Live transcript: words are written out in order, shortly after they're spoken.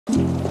Hello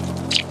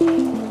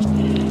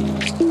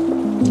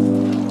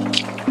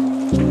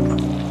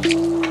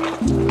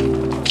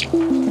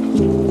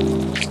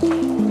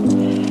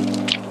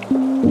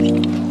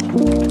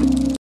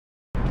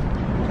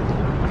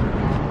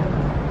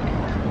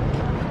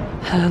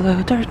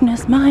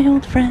darkness, my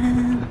old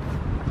friend.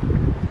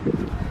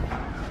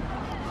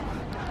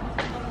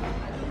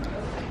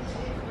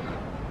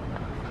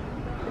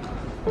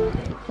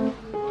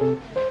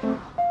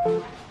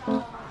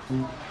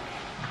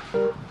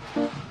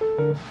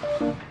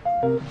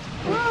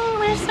 Oh,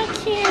 we're so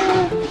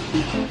cute.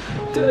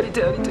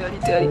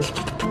 Daddy.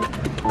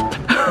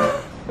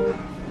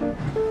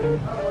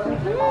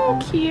 Oh,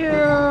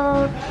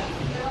 cute.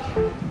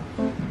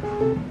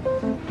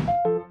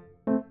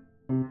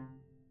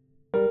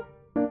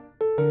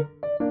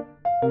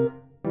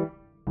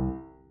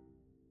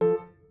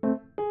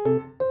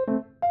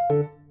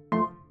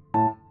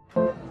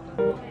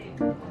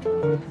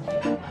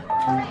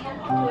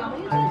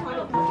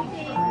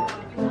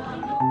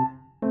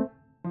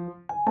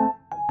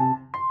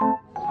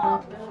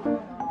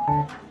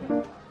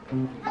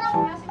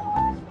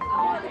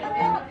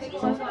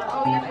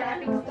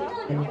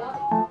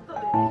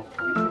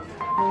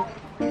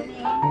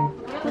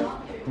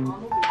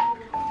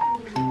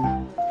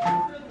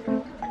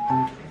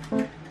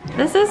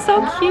 This is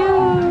so cute.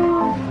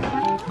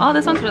 Oh,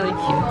 this one's really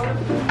cute.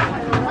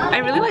 I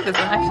really like this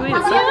one actually.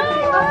 It's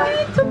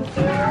so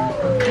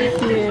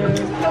cute.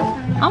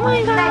 Oh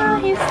my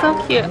god, he's so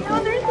cute.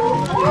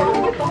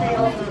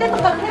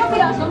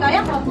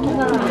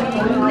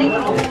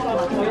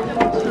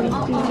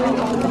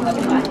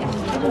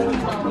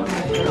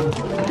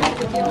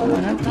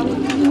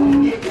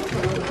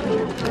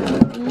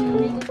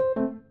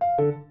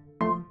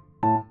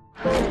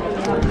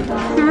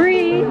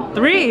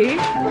 Three?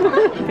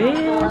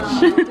 Bitch.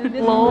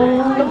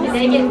 Lol.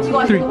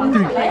 Three.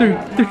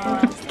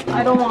 I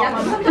don't want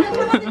one.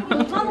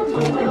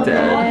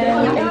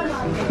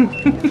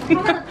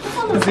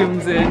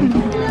 Zooms in.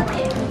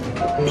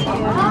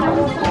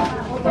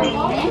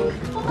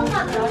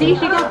 See,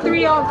 she got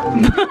 3 off.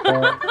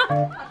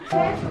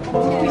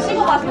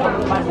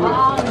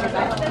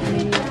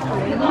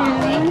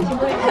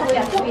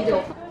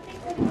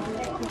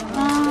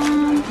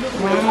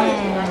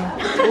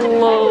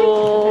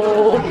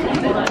 Lol.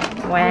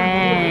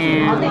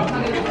 Wow.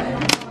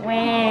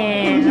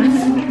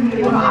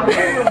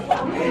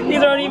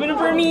 These aren't even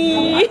for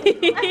me.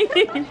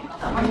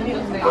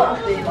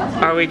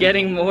 Are we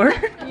getting more?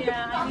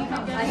 Yeah.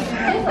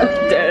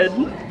 Dead.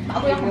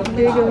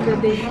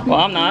 Well,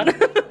 I'm not.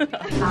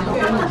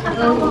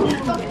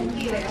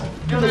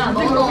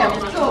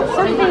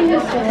 Something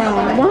is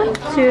wrong. 1,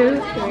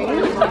 2,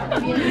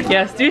 3.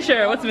 Yes, do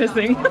share. What's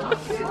missing? 2.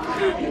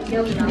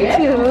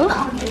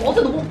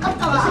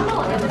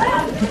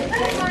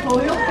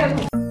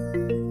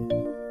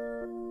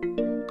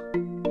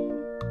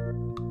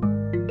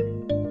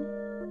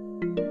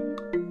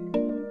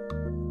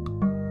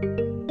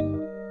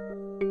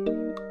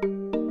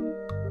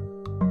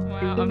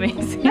 Wow,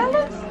 amazing. That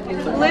looks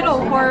little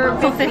for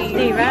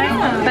 50,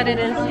 right? But it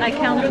is. I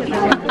counted it.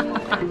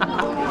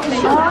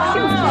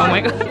 Oh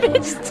my god,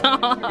 bitch, stop.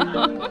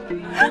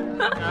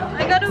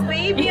 I got a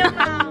baby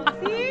now.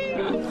 See?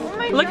 Oh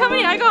my Look how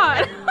many I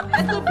got.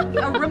 That's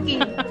a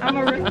rookie. I'm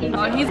a rookie.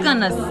 Oh, he's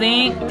gonna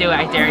sing. Do it,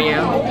 I dare you.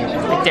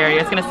 I dare you.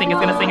 It's gonna sing, it's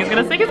gonna sing, it's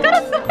gonna sing, it's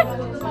gonna sing.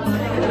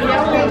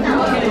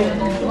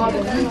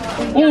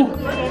 Ooh.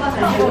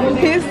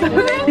 He's so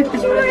cute.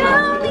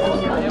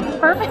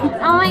 Perfect.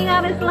 Oh my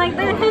god, it's like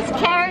that. His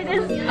carrot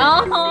is.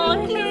 Oh,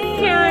 his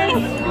carrot.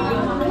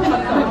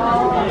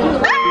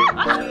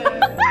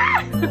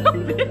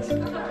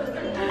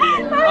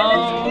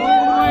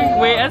 Oh,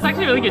 wait, that's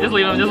actually really cute. Just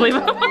leave him, just leave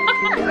him.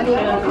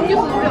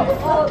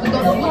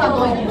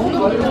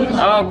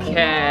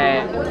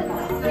 Okay.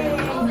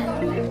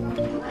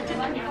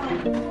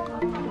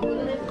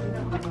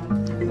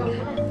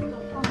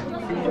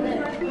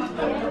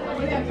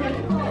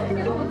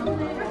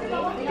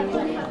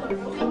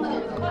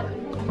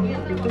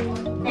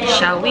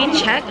 Shall we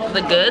check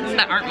the goods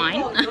that aren't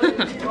mine?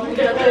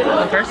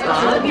 Well, first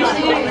off,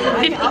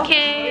 50K.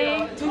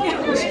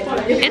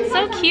 It's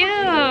so cute.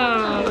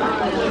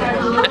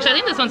 Actually, I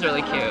think this one's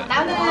really cute. Oh,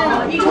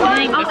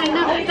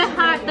 and the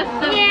heart, the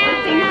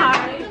thing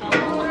heart.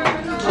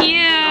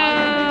 Cute.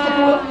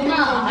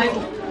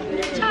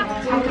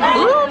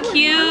 Ooh,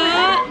 cute.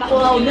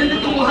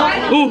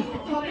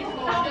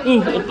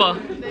 Ooh, oppa.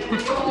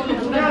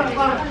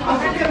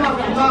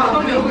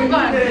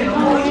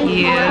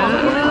 Cute.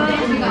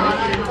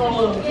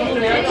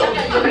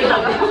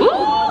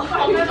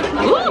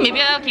 Ooh, maybe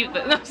I'll keep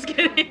this. No, I'm just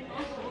kidding.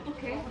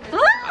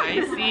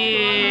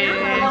 Spicy.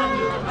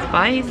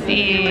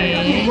 Spicy.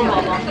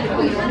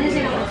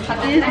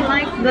 It's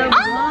like the Oh,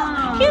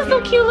 he's so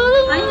cute,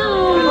 little. I know,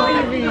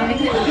 baby.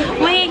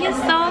 Wait, he's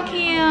so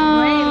cute.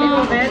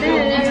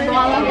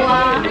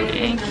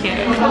 Thank you.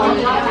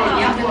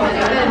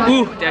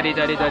 Ooh, daddy.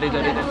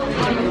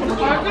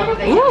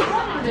 Ooh.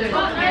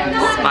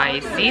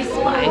 Spicy.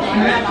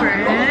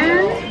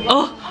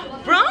 Oh,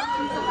 bro.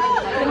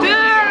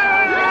 Dude.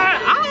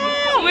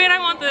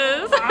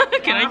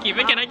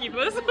 keep it? Can I keep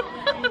this?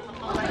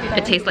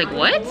 It tastes like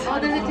what? Oh,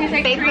 does it taste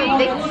like cream?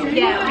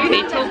 Yeah.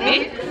 Beto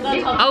Vic?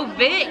 Oh,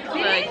 Vic!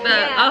 Like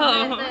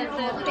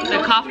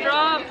the cough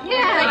drop?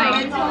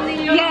 Yeah.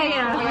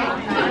 Yeah.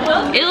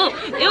 Ew,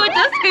 it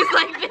does taste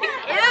like Vic. Ew,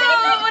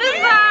 what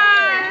is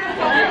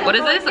that? What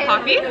is this, a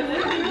coffee?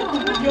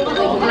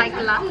 Like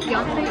latte.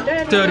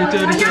 Dirty.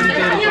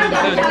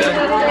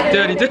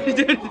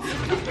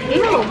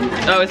 Ew.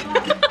 Oh, it's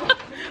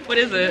what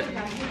is it?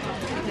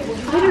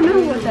 I don't know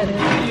what that is.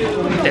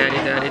 Daddy.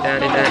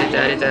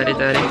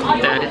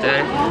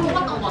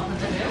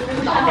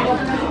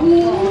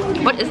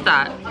 What is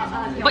that?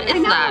 What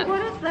is that?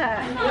 What is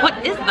that?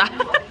 What is that?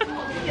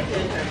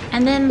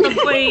 And then the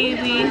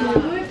baby.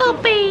 The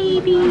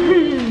baby.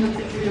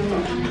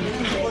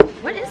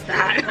 What is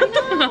that?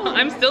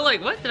 I'm still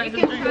like, what did I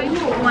just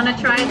drink? Want to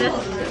try this?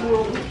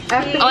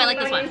 Oh, I like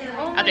this one.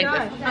 I'll drink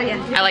this. Oh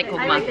yeah. I like I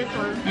Kokuma. like this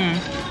one. Mm.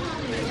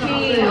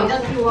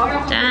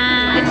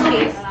 Dang. It's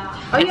cheese.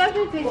 Oh, you have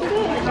to taste it?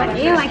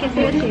 Yeah, I can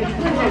see the cheese.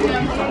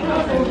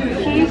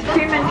 Cheese,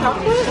 cream, and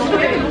chocolate?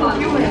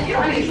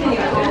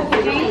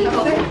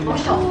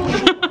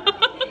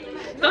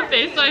 The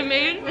face I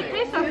made. It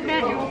tastes so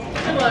good.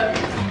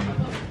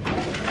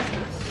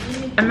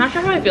 I'm not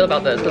sure how I feel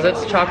about this because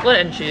it's chocolate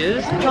and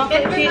cheese.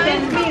 Chocolate, cheese,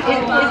 and is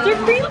there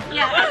cream?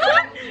 Yeah.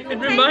 It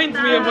reminds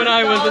me of when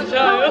I was a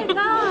child.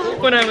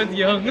 When I was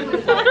young. The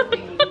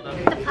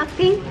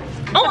puppy.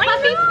 Oh, I know!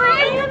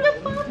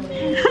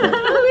 The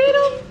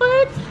little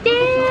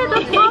footsteps, the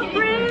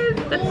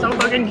footprints. That's so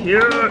fucking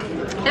cute.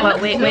 What,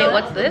 wait,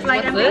 what's this?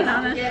 Like What's this?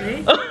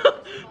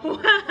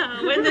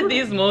 Wow, when did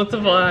these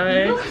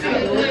multiply?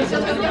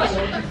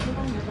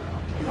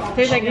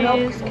 Here's like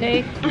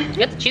Cheesecake. You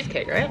got the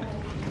cheesecake, right?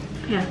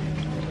 Yeah.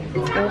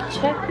 Let's go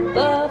check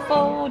the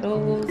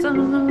photos.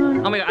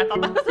 Oh my god, I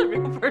thought that was a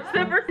real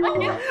person for a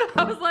second.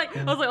 I was like,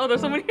 oh,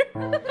 there's someone here.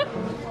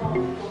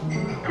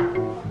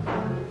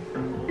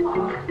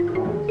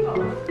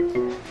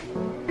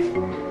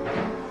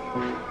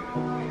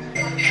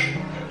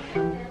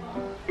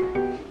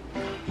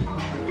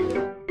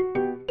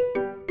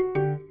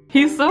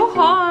 He's so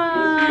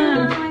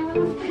hot.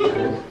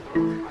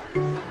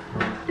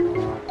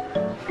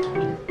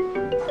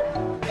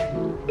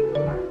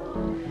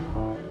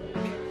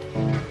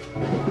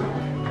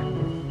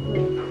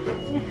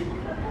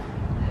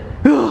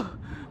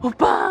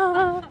 Oppa!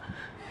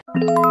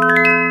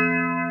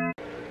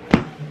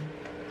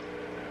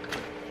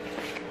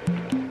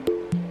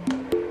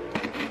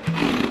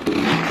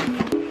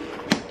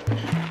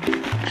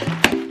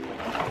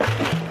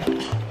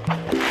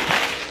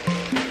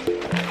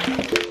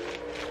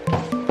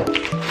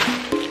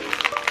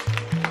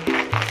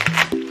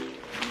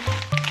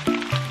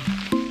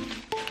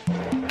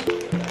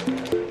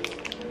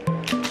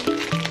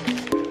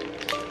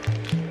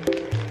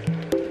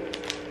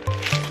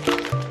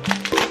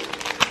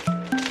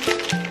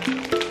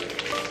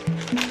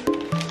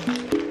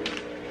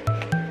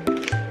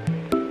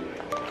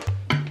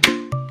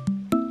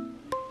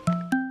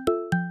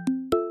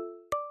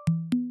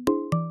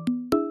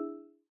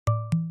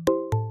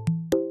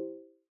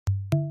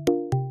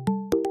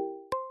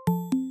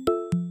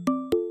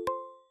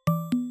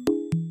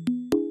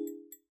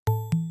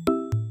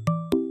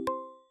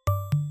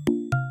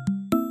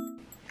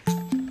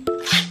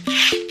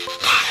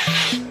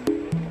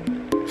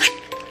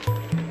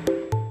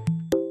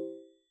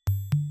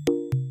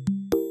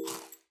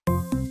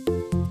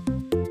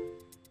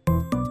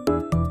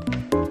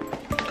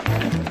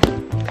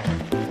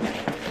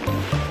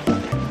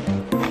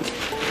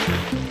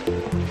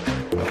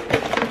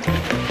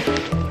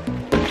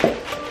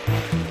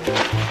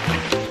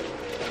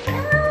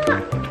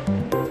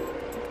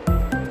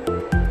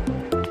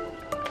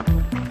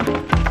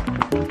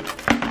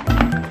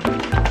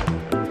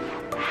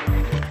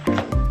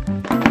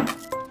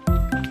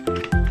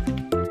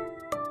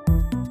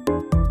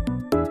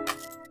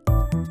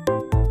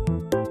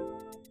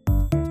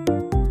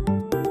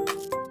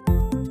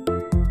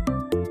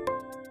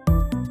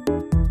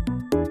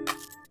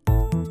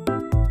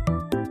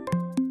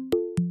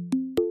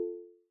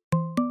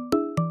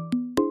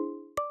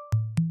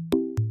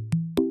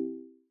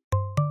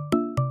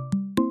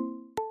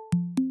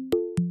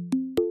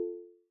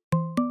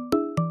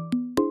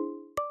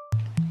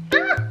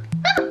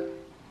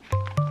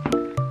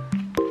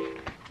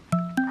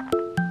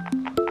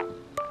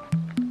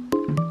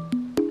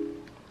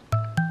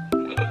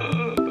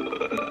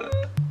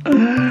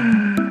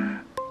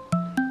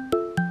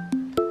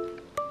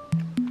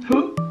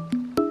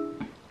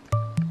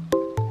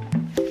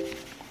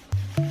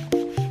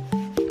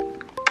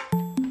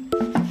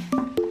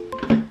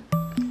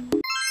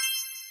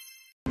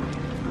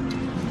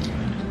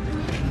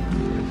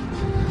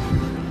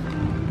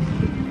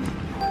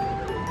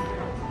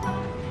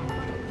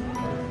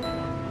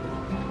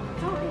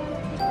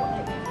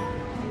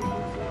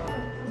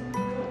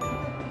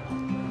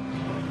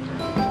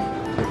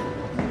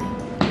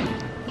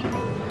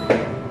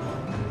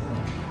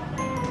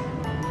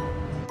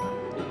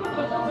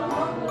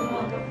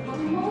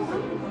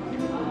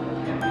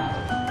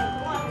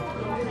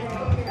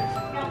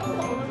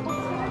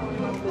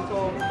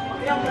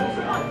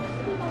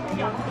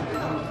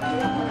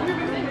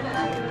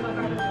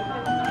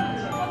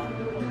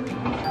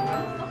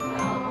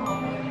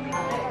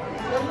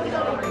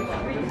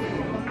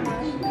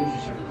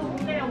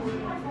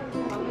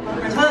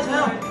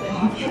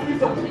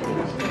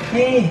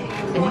 Hey.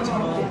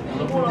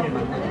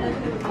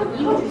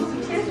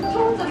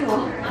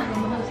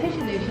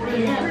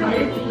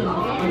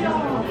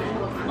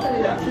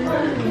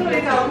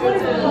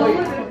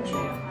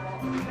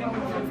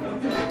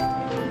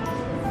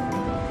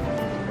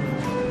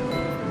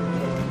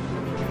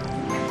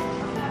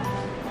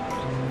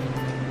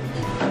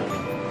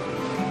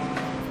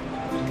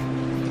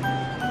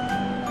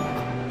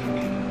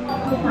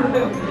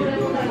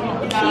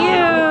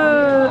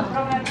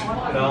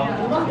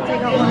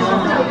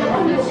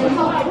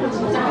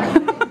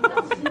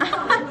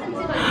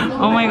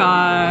 Oh my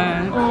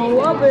god. I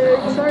love it.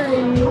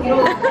 Sorry.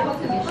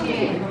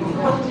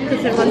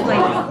 Because it was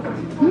like,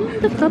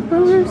 The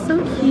couple are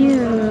so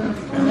cute.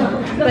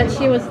 but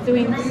she was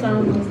doing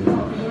some.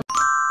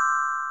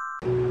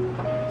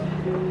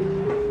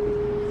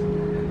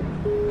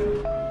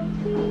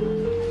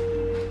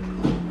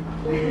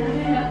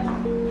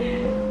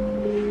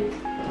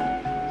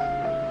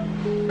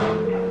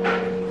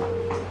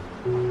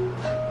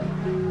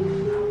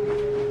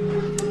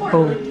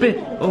 Open,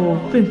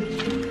 open.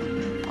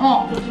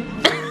 Oh.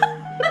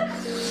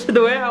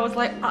 The way I was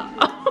like, I'm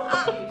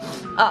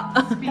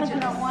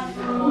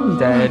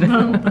dead.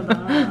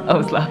 I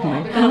was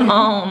laughing.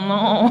 Oh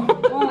no.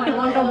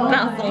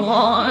 Not the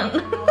one.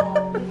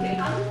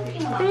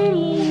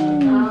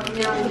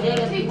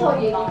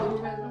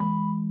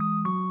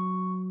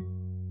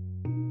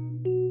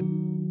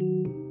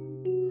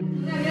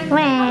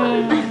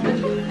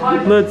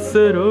 Let's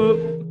set up.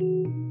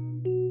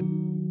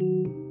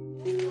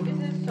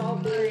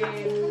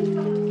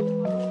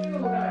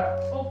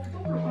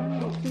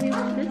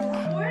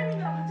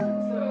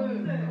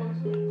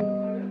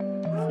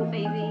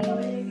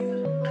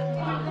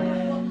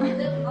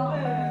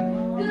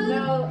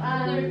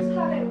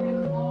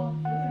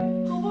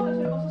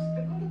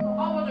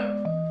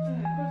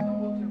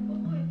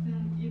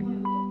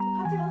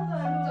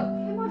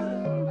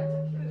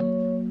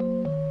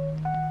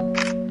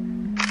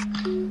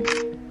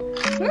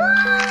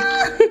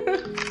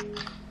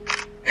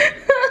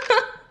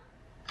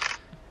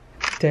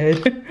 Dead.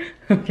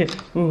 Okay.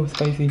 Ooh,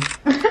 spicy.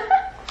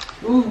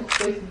 Ooh,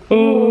 spicy.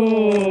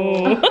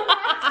 Ooh.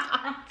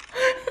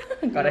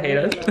 Gotta hate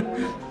us.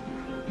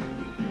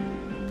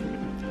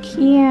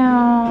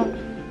 Cute.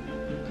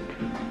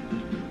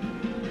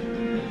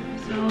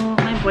 So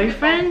my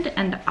boyfriend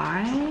and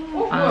I,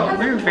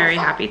 we're very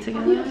happy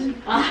together.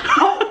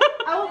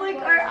 I was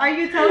like, are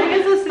you telling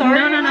us a story?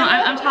 No.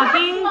 I'm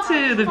talking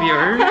to the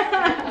viewers.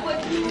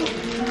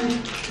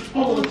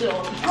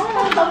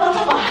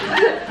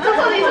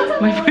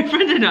 My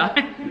boyfriend and I.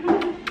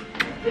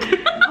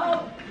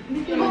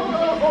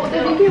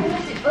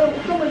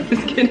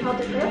 Just kidding.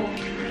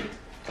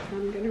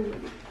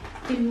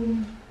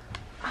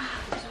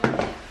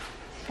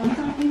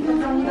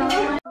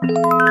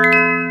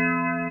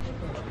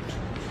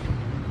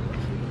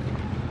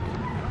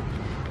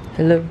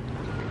 Hello.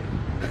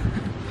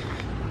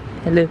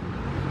 Hello.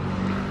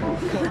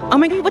 Oh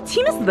my god, what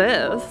team is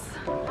this?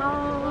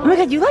 Oh my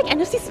god, you like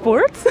NFC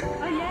Sports? Oh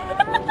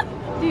yeah.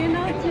 Do you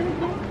know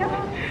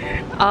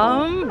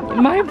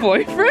My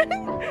boyfriend?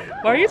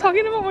 Why are you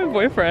talking about my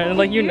boyfriend?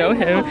 Like you know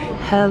him.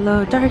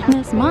 Hello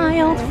darkness,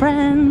 my old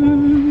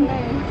friend.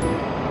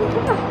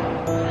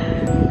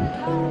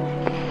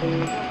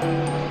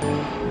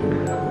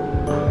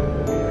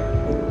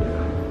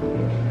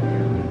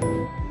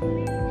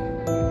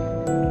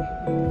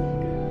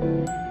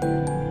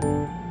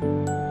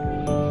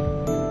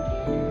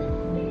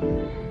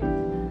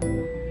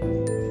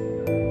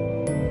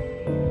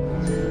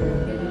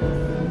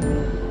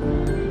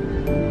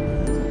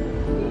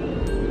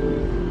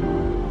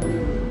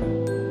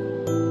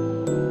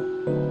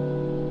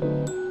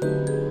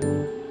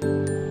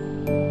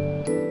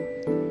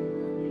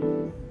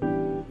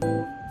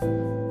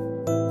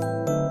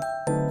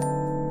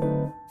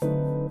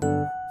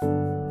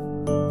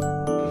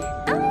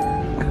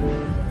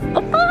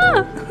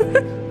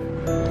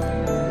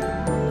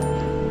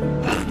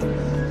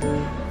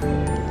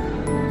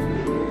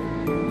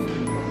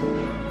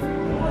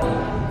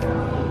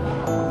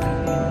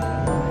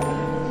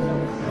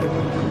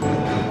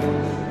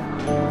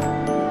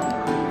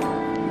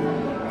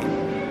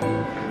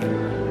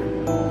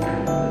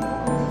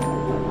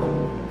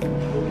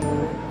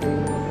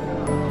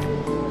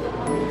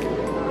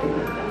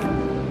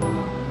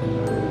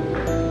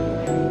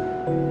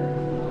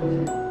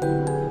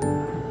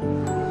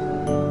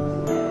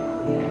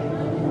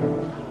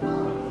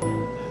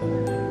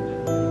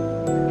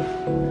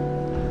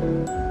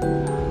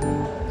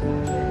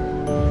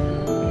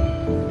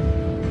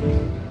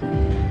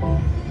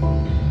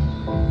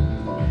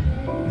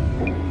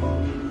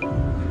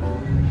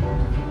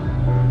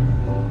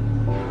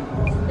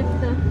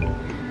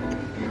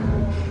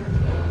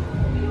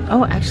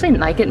 Oh, I actually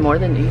like it more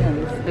than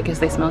Yuhan's because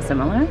they smell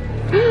similar.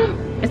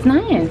 It's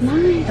nice.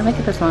 I like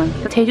it this one.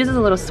 The Teju's is a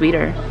little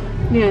sweeter.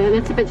 Yeah,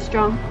 that's a bit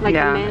strong. Like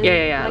yeah. the man.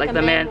 Yeah. Like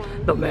the man.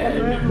 The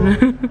man.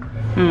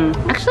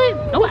 Actually,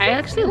 oh, I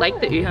actually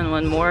like the Yuhan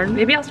one more.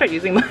 Maybe I'll start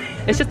using mine.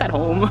 It's just at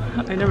home.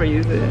 I never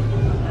use it.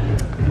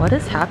 What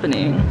is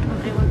happening?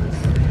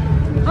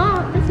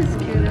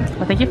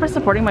 But thank you for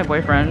supporting my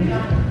boyfriend.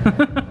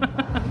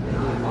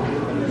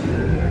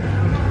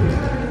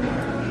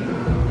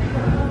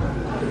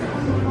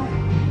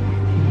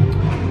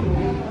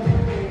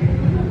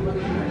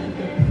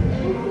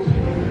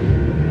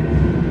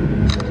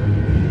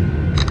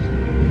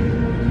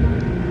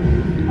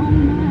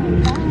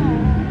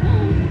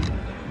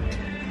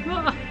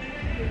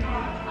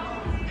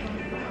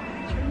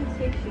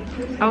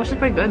 That was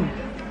pretty good.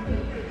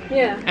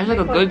 Yeah. It's like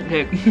a good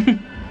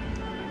pick.